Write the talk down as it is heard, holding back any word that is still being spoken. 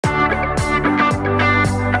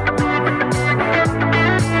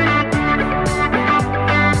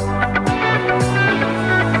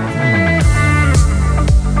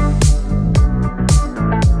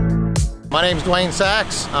My name's Dwayne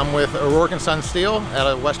Sachs. I'm with O'Rourke & Son Steel out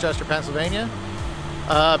of Westchester, Pennsylvania.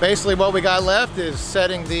 Basically what we got left is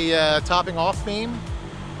setting the topping off beam,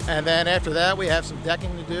 and then after that we have some decking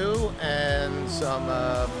to do and some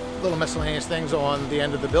little miscellaneous things on the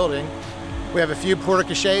end of the building. We have a few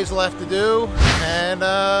porte-cocheres left to do, and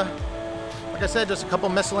like I said, just a couple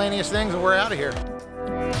miscellaneous things and we're out of here.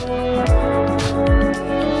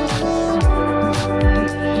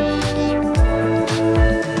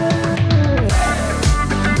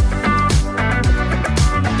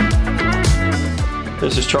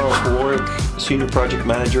 This is Charles Warwick, Senior Project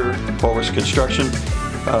Manager, Pulvis Construction.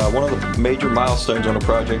 One of the major milestones on the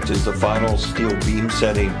project is the final steel beam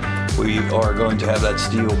setting. We are going to have that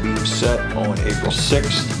steel beam set on April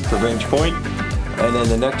 6th for Vantage Point. And then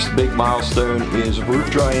the next big milestone is roof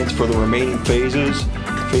dry-ins for the remaining phases.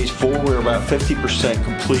 Phase 4, we're about 50%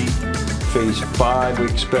 complete. Phase 5, we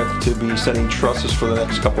expect to be setting trusses for the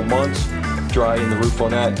next couple months, dry in the roof on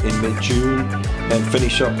that in mid-June, and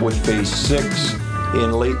finish up with Phase 6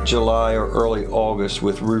 in late July or early August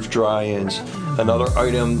with roof dry-ins. Another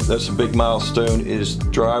item that's a big milestone is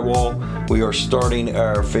drywall. We are starting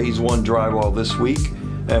our Phase 1 drywall this week,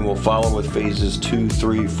 and we'll follow with Phases 2,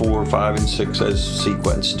 3, 4, 5, and 6 as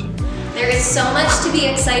sequenced. There is so much to be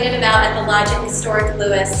excited about at the Lodge at Historic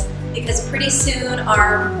Lewes, because pretty soon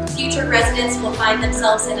our future residents will find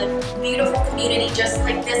themselves in a beautiful community just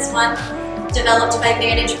like this one, developed by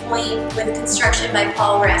Vantage Point with construction by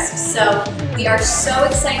Paul Risk. So we are so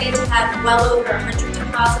excited to have well over 100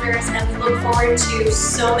 depositors, and we look forward to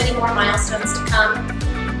so many more milestones to come.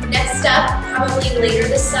 Next up, probably later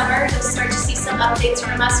this summer, you'll start to see some updates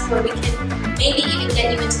from us where we can maybe even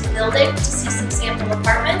get you into the building to see some sample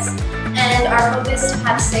apartments. And our hope is to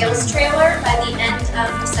have a sales trailer by the end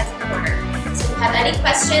of the second quarter. So if you have any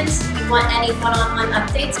questions, if you want any one-on-one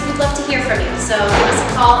updates, we'd love to hear from you. So give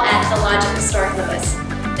us a call at the Lodge at Historic Lewes.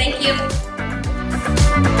 Thank you.